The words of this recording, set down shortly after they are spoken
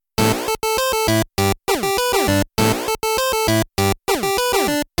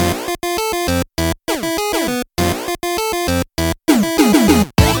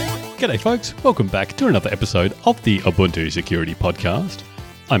folks, welcome back to another episode of the Ubuntu Security Podcast.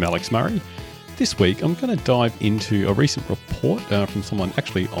 I'm Alex Murray. This week I'm going to dive into a recent report from someone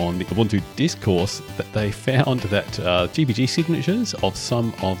actually on the Ubuntu discourse that they found that GPG signatures of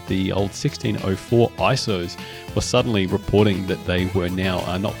some of the old 1604 ISOs were suddenly reporting that they were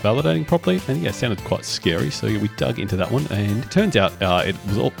now not validating properly, and it sounded quite scary, so we dug into that one, and it turns out it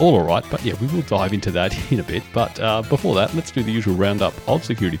was all alright, but we will dive into that in a bit. But before that, let's do the usual roundup of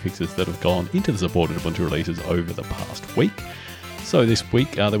security fixes that have gone into the supported Ubuntu releases over the past week. So this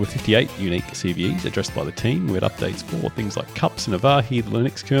week there were 58 unique CVEs addressed by the team. We had updates for things like CUPS and Avahi, the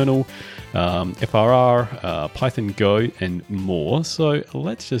Linux kernel, FRR, Python Go, and more. So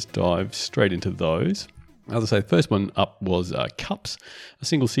let's just dive straight into those. As I say, the first one up was CUPS, a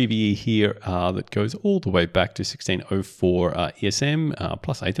single CVE here that goes all the way back to 1604 ESM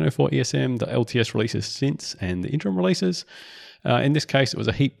plus 1804 ESM, the LTS releases since, and the interim releases. In this case, it was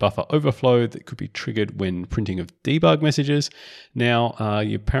a heap buffer overflow that could be triggered when printing of debug messages. Now,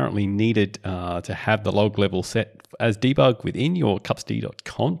 you apparently needed to have the log level set as debug within your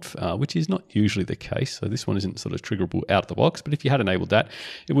cupsd.conf, which is not usually the case. So this one isn't sort of triggerable out of the box, but if you had enabled that,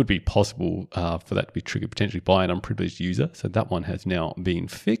 it would be possible for that to be triggered potentially by an unprivileged user. So that one has now been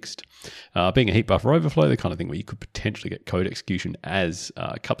fixed. Being a heap buffer overflow, the kind of thing where you could potentially get code execution as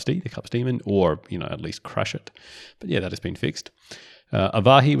cupsd, the cups daemon, or at least crash it. But that has been fixed.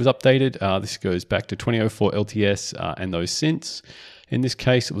 Avahi was updated. This goes back to 2004 LTS and those since. In this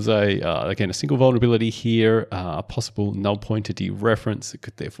case, it was again a single vulnerability here, a possible null pointer dereference that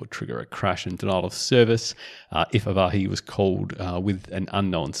could therefore trigger a crash and denial of service if Avahi was called with an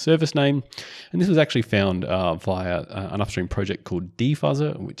unknown service name. And this was actually found via an upstream project called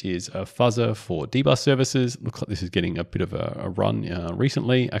dfuzzer, which is a fuzzer for dbus services. Looks like this is getting a bit of a run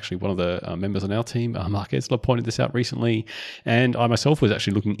recently. Actually, one of the members on our team, Mark Esler, pointed this out recently, and I myself was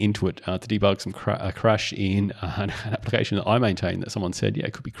actually looking into it to debug some crash in an application that I maintain that someone said,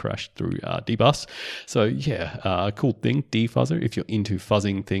 it could be crashed through dbus. So a cool thing, dfuzzer. If you're into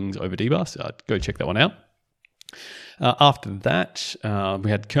fuzzing things over dbus, go check that one out. After that, we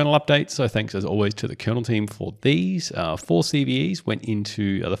had kernel updates. So thanks as always to the kernel team for these. 4 CVEs went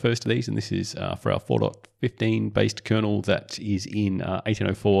into the first of these, and this is for our 4.15 based kernel that is in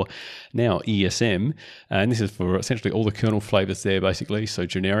 1804, now ESM. And this is for essentially all the kernel flavors there, basically. So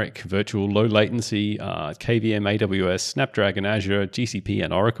generic, virtual, low latency, KVM, AWS, Snapdragon, Azure, GCP,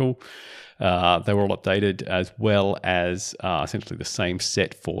 and Oracle. They were all updated, as well as essentially the same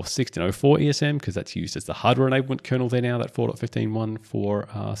set for 1604 ESM, because that's used as the hardware enablement kernel there now, that 4.15.1 for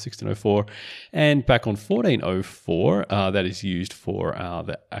 1604. And back on 1404, that is used for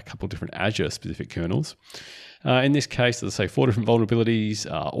a couple of different Azure specific kernels. In this case, as I say, 4 different vulnerabilities,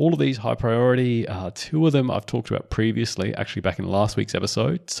 all of these high priority. 2 of them I've talked about previously, actually back in last week's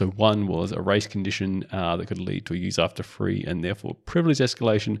episode. So one was a race condition that could lead to a use after free and therefore privilege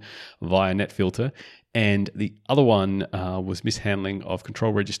escalation via NetFilter. And the other one was mishandling of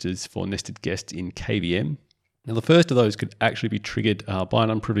control registers for nested guests in KVM. Now, the first of those could actually be triggered by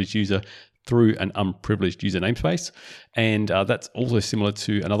an unprivileged user through an unprivileged user namespace. And that's also similar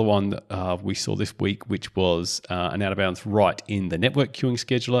to another one that we saw this week, which was an out-of-bounds write in the network queuing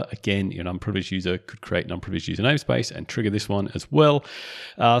scheduler. Again, an unprivileged user could create an unprivileged user namespace and trigger this one as well.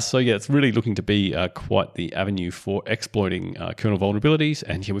 It's really looking to be quite the avenue for exploiting kernel vulnerabilities.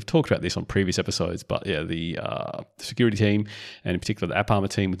 And we've talked about this on previous episodes, but the security team, and in particular the AppArmor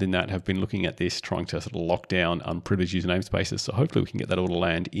team within that, have been looking at this, trying to sort of lock down unprivileged user namespaces. So hopefully we can get that all to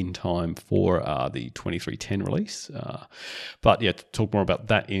land in time for the 2310 release. To talk more about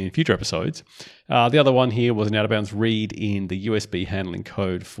that in future episodes. The other one here was an out-of-bounds read in the USB handling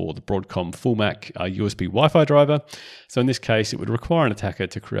code for the Broadcom FullMac USB Wi-Fi driver. So in this case, it would require an attacker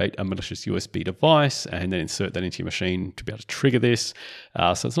to create a malicious USB device and then insert that into your machine to be able to trigger this.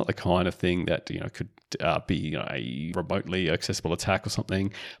 So it's not the kind of thing that could be a remotely accessible attack or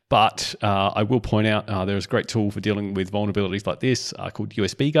something. But I will point out there's a great tool for dealing with vulnerabilities like this called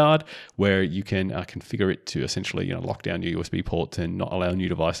USB Guard, where you can configure it to essentially lock down your USB ports and not allow new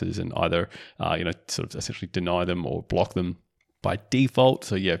devices, and either sort of essentially deny them or block them by default.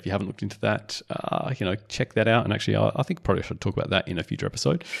 So if you haven't looked into that, check that out. And actually, I think probably I should talk about that in a future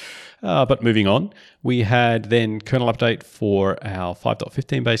episode. But moving on, we had then kernel update for our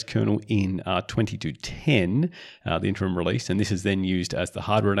 5.15 based kernel in 2210, the interim release. And this is then used as the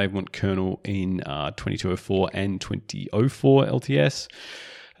hardware enablement kernel in 2204 and 2004 LTS.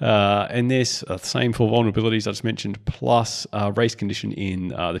 And this, same 4 vulnerabilities I just mentioned, plus race condition in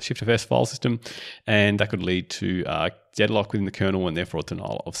the shiftfs file system, and that could lead to deadlock within the kernel and therefore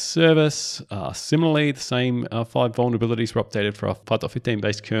denial of service. Similarly, the same 5 vulnerabilities were updated for our 5.15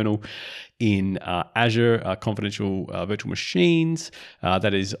 based kernel in Azure confidential virtual machines.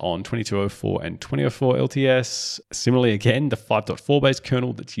 That is on 2204 and 2004 LTS. Similarly, again, the 5.4 based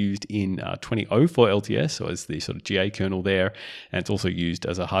kernel that's used in 2004 LTS, so as the sort of GA kernel there, and it's also used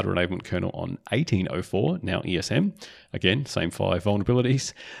as a hardware enablement kernel on 1804, now ESM. Again, same 5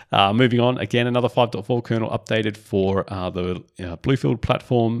 vulnerabilities. Moving on, again, another 5.4 kernel updated for the Bluefield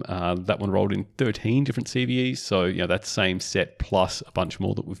platform. That one rolled in 13 different CVEs. So, that same set plus a bunch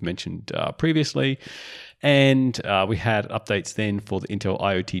more that we've mentioned previously. And we had updates then for the Intel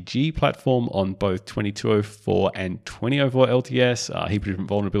IOTG platform on both 2204 and 2004 LTS. A heap of different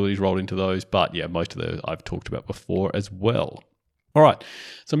vulnerabilities rolled into those. But most of those I've talked about before as well. All right,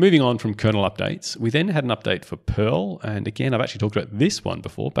 so moving on from kernel updates, we then had an update for Perl. And again, I've actually talked about this one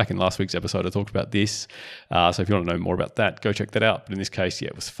before. Back in last week's episode, I talked about this. So if you want to know more about that, go check that out. But in this case,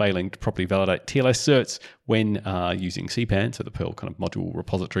 it was failing to properly validate TLS certs when using CPAN, so the Perl kind of module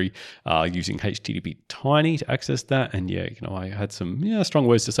repository, using HTTP Tiny to access that. And I had some strong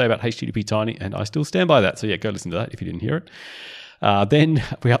words to say about HTTP Tiny, and I still stand by that. So go listen to that if you didn't hear it. Then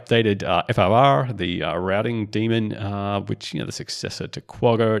we updated FRR, the routing daemon, which, the successor to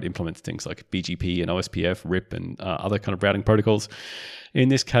Quagga. It implements things like BGP and OSPF, RIP, and other kind of routing protocols. In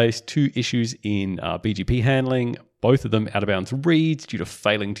this case, 2 issues in BGP handling, both of them out of bounds reads due to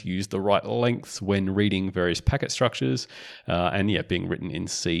failing to use the right lengths when reading various packet structures, and being written in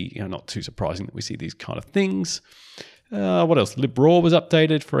C. Not too surprising that we see these kind of things. What else? libraw was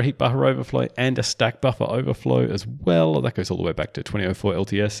updated for a heap buffer overflow and a stack buffer overflow as well. That goes all the way back to 2004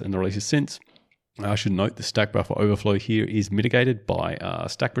 LTS and the releases since. I should note the stack buffer overflow here is mitigated by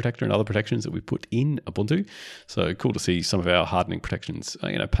Stack Protector and other protections that we put in Ubuntu. So cool to see some of our hardening protections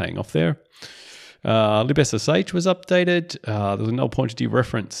paying off there. libssh was updated. There was a null pointer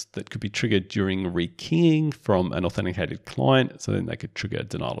dereference that could be triggered during rekeying from an authenticated client, so then they could trigger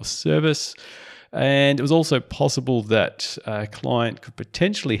denial of service. And it was also possible that a client could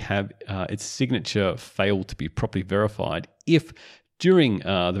potentially have its signature fail to be properly verified if during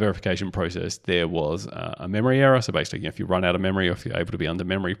the verification process there was a memory error. So basically, if you run out of memory or if you're able to be under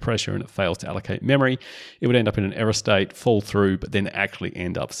memory pressure and it fails to allocate memory, it would end up in an error state, fall through, but then actually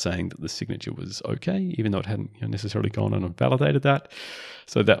end up saying that the signature was okay, even though it hadn't necessarily gone on and validated that.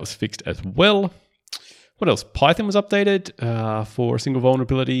 So that was fixed as well. What else? Python was updated for a single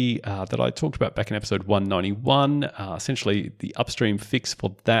vulnerability that I talked about back in episode 191. Essentially, the upstream fix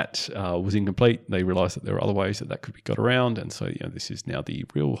for that was incomplete. They realized that there were other ways that could be got around. And so, this is now the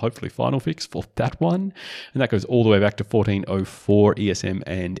real, hopefully, final fix for that one. And that goes all the way back to 1404 ESM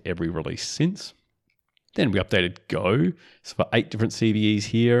and every release since. Then we updated Go for 8 different CVEs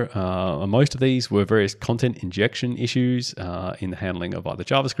here. Most of these were various content injection issues in the handling of either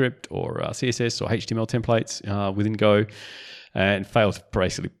JavaScript or CSS or HTML templates within Go, and failed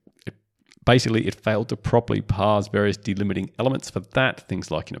to basically it failed to properly parse various delimiting elements for that. Things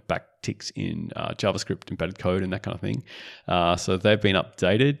like backticks in JavaScript embedded code and that kind of thing. So they've been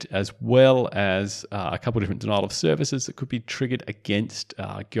updated, as well as a couple of different denial of services that could be triggered against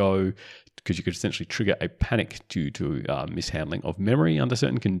Go, because you could essentially trigger a panic due to mishandling of memory under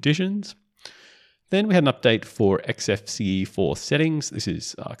certain conditions. Then we had an update for XFCE for settings. This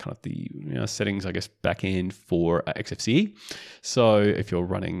is kind of the settings, I guess, backend for XFCE. So if you're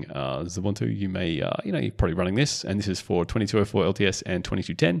running Ubuntu, you may, you're probably running this, and this is for 2204 LTS and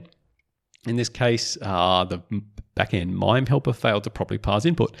 2210. In this case, the backend MIME helper failed to properly parse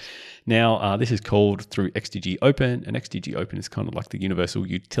input. Now, this is called through XDG Open, and XDG Open is kind of like the universal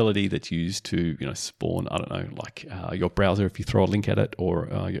utility that's used to, spawn, your browser if you throw a link at it, or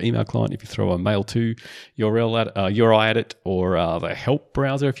your email client if you throw a mail to URI at it, or the help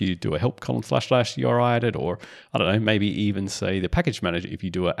browser if you do a help : URI at it, or maybe even say the package manager if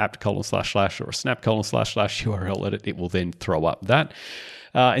you do a apt : or a snap : URL at it, it will then throw up that.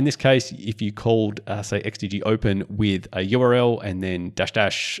 In this case, if you called, say, XDG Open with a URL and then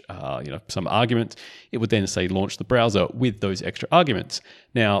 -- some argument, it would then say launch the browser with those extra arguments.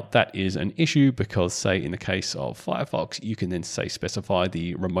 Now, that is an issue because, say, in the case of Firefox, you can then say specify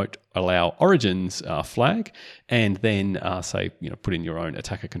the remote allow origins flag, and then put in your own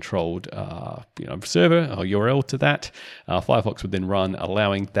attacker-controlled server or URL to that. Firefox would then run,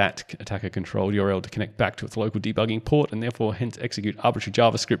 allowing that attacker-controlled URL to connect back to its local debugging port, and therefore hence execute arbitrary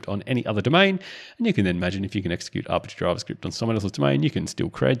JavaScript on any other domain. And you can then imagine if you can execute arbitrary JavaScript on someone else's domain, you can steal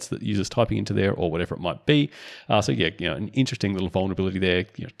creds that the user's typing into there or whatever it might be. An interesting little vulnerability there,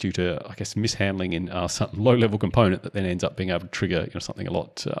 due to, I guess, mishandling in some low-level component that then ends up being able to trigger something a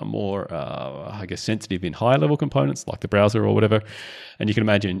lot more, sensitive in higher-level components like the browser or whatever. And you can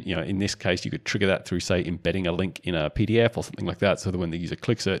imagine, in this case, you could trigger that through, say, embedding a link in a PDF or something like that, so that when the user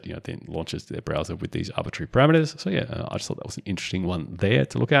clicks it, then launches their browser with these arbitrary parameters. So I just thought that was an interesting one there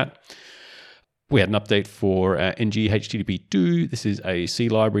to look at. We had an update for ng-http2. This is a C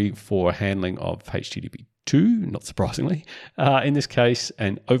library for handling of HTTP2, not surprisingly. In this case,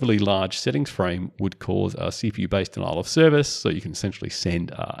 an overly large settings frame would cause a CPU-based denial of service. So you can essentially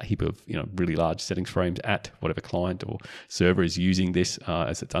send a heap of really large settings frames at whatever client or server is using this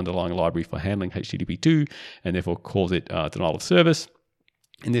as its underlying library for handling HTTP2, and therefore cause it denial of service.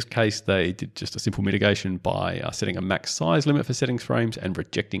 In this case, they did just a simple mitigation by setting a max size limit for settings frames and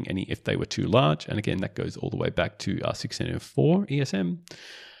rejecting any if they were too large. And again, that goes all the way back to 16.04 ESM.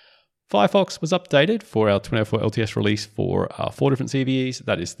 Firefox was updated for our 2004 LTS release for 4 different CVEs.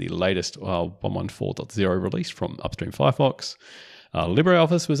 That is the latest 114.0 release from upstream Firefox.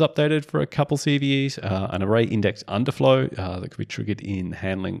 LibreOffice was updated for a couple CVEs, an array index underflow that could be triggered in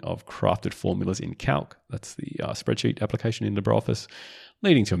handling of crafted formulas in Calc. That's the spreadsheet application in LibreOffice,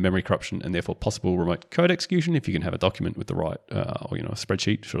 leading to a memory corruption and therefore possible remote code execution if you can have a document with the right, a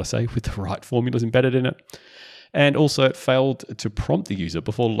spreadsheet, should I say, with the right formulas embedded in it. And also it failed to prompt the user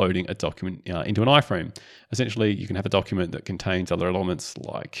before loading a document into an iframe. Essentially, you can have a document that contains other elements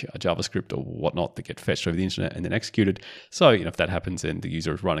like JavaScript or whatnot that get fetched over the internet and then executed. So, if that happens, then the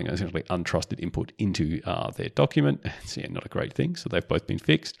user is running essentially untrusted input into their document. It's not a great thing. So they've both been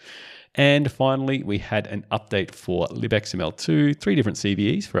fixed. And finally, we had an update for libxml2, 3 different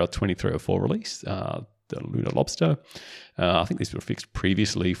CVEs for our 2304 release, the Luna Lobster. I think these were fixed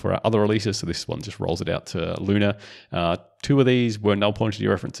previously for our other releases, so this one just rolls it out to Luna. 2 of these were null pointer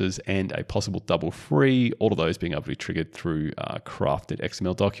dereferences and a possible double free, all of those being able to be triggered through crafted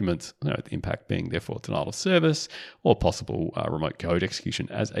XML documents, the impact being therefore denial of service or possible remote code execution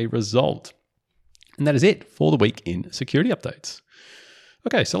as a result. And that is it for the week in security updates.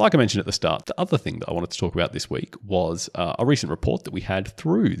 Okay, so like I mentioned at the start, the other thing that I wanted to talk about this week was a recent report that we had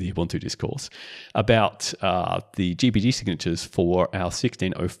through the Ubuntu discourse about the GPG signatures for our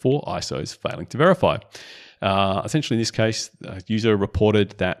 1604 ISOs failing to verify. Essentially, in this case, the user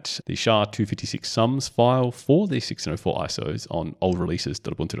reported that the SHA-256 sums file for the 1604 ISOs on old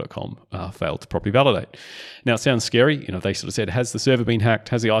releases.ubuntu.com failed to properly validate. Now, it sounds scary. They sort of said, has the server been hacked?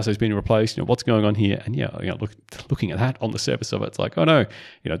 Has the ISOs been replaced? What's going on here? And looking at that on the surface of it, it's like, oh no,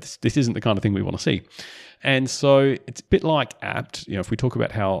 this isn't the kind of thing we want to see. And so it's a bit like apt. If we talk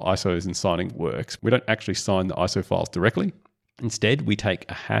about how ISOs and signing works, we don't actually sign the ISO files directly. Instead, we take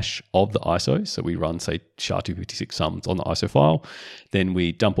a hash of the ISO. So we run, say, SHA-256 sums on the ISO file. Then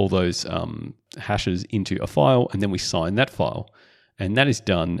we dump all those hashes into a file, and then we sign that file. And that is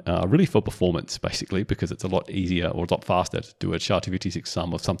done really for performance, basically, because it's a lot easier or a lot faster to do a SHA-256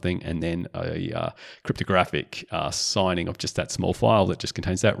 sum of something and then a cryptographic signing of just that small file that just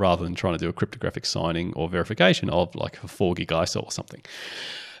contains that, rather than trying to do a cryptographic signing or verification of like a 4 gig ISO or something.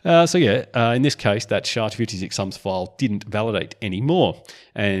 In this case, that SHA-256 sums file didn't validate anymore.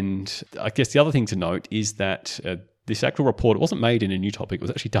 And I guess the other thing to note is that this actual report, it wasn't made in a new topic. It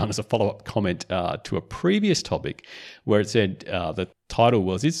was actually done as a follow-up comment to a previous topic where it said the title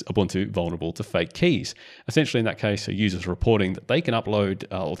was, is Ubuntu vulnerable to fake keys? Essentially, in that case, a user's reporting that they can upload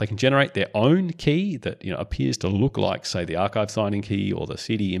or they can generate their own key that appears to look like, say, the archive signing key or the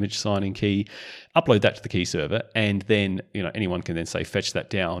CD image signing key, upload that to the key server, and then anyone can then, say, fetch that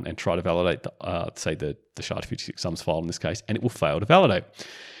down and try to validate, the SHA-256 sums file in this case, and it will fail to validate.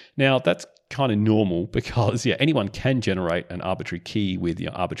 Now, that's kind of normal because anyone can generate an arbitrary key with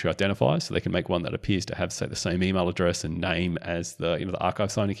arbitrary identifiers, so they can make one that appears to have, say, the same email address and name as the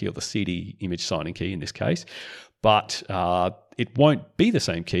archive signing key or the CD image signing key in this case, but it won't be the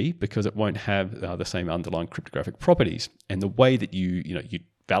same key because it won't have the same underlying cryptographic properties. And the way that you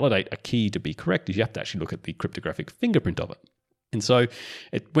validate a key to be correct is you have to actually look at the cryptographic fingerprint of it. And so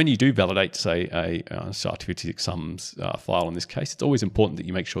when you do validate, say, a SHA-256 sums file in this case, it's always important that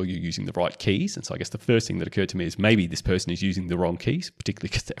you make sure you're using the right keys. And so I guess the first thing that occurred to me is maybe this person is using the wrong keys, particularly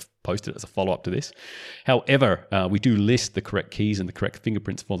because they've posted it as a follow-up to this. However, we do list the correct keys and the correct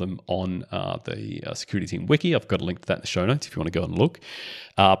fingerprints for them on the security team wiki. I've got a link to that in the show notes if you want to go and look.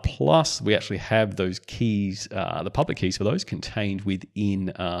 Plus, we actually have those keys, the public keys for those, contained within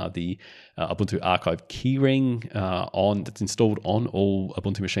the Ubuntu Archive keyring that's installed on all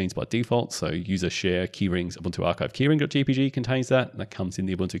Ubuntu machines by default. So user share keyrings Ubuntu archive keyring.gpg contains that. That comes in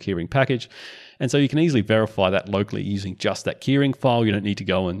the Ubuntu keyring package. And so you can easily verify that locally using just that keyring file. You don't need to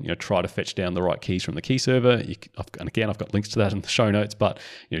go and try to fetch down the right keys from the key server. And again, I've got links to that in the show notes, but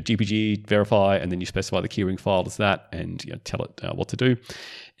GPG, verify, and then you specify the keyring file as that and tell it what to do.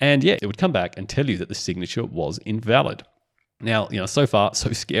 And yeah, it would come back and tell you that the signature was invalid. Now, so far,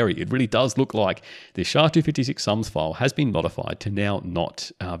 so scary. It really does look like the SHA-256 sums file has been modified to now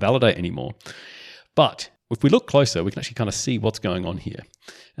not validate anymore. But if we look closer, we can actually kind of see what's going on here.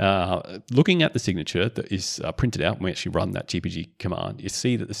 Looking at the signature that is printed out when we actually run that GPG command, you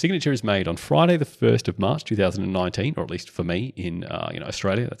see that the signature is made on Friday the 1st of March 2019, or at least for me in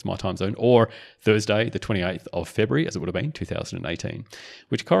Australia, that's my time zone, or Thursday the 28th of February, as it would have been 2018,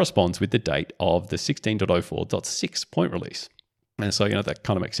 which corresponds with the date of the 16.04.6 point release. And so, that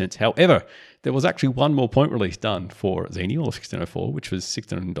kind of makes sense. However, there was actually one more point release done for Xenial or 16.04, which was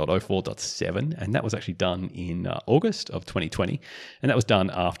 16.04.7, and that was actually done in August of 2020, and that was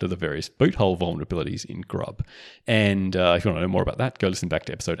done after the various boot hole vulnerabilities in Grub. And if you want to know more about that, go listen back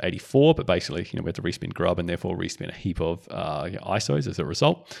to episode 84, but basically, we had to respin Grub and therefore respin a heap of ISOs as a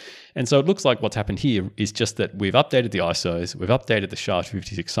result. And so it looks like what's happened here is just that we've updated the ISOs, we've updated the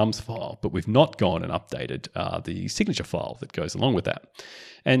SHA-256 sums file, but we've not gone and updated the signature file that goes along with that.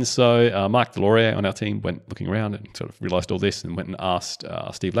 And so Mark Delorier on our team went looking around and sort of realized all this and went and asked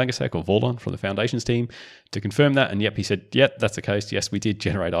Steve Langasek or Voldon from the Foundations team to confirm that. And yep, he said, yep, that's the case. Yes, we did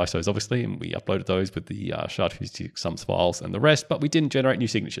generate ISOs, obviously, and we uploaded those with the SHA-256 sums files and the rest, but we didn't generate new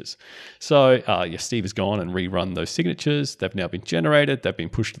signatures. So yes, Steve has gone and rerun those signatures. They've now been generated. They've been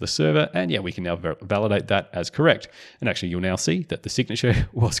pushed to the server. And yeah, we can now validate that as correct. And actually, you'll now see that the signature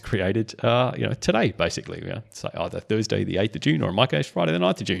was created today, basically. So either Thursday, the 8th of June, or in my case, Friday, the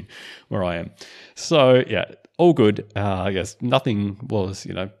 9th of June, where I am. So yeah, all good. Yes, nothing was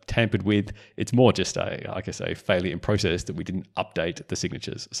tampered with. It's more just a failure in process that we didn't update the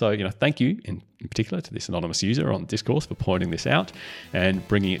signatures. So thank you in particular to this anonymous user on Discourse for pointing this out and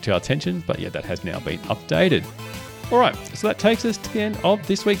bringing it to our attention. But yeah, that has now been updated. All right, so that takes us to the end of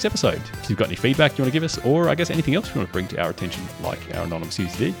this week's episode. If you've got any feedback you want to give us, or I guess anything else you want to bring to our attention, like our anonymous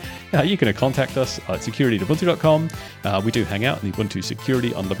user did, you can contact us at security.ubuntu.com. We do hang out in the Ubuntu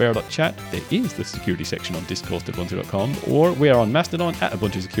Security on libera.chat. There is the security section on discourse.ubuntu.com, or we are on Mastodon at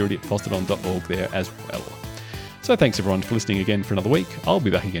Ubuntu Security at fosstodon.org there as well. So thanks everyone for listening again for another week. I'll be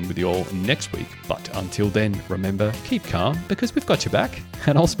back again with you all next week. But until then, remember, keep calm because we've got your back,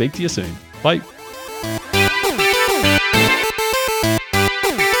 and I'll speak to you soon. Bye.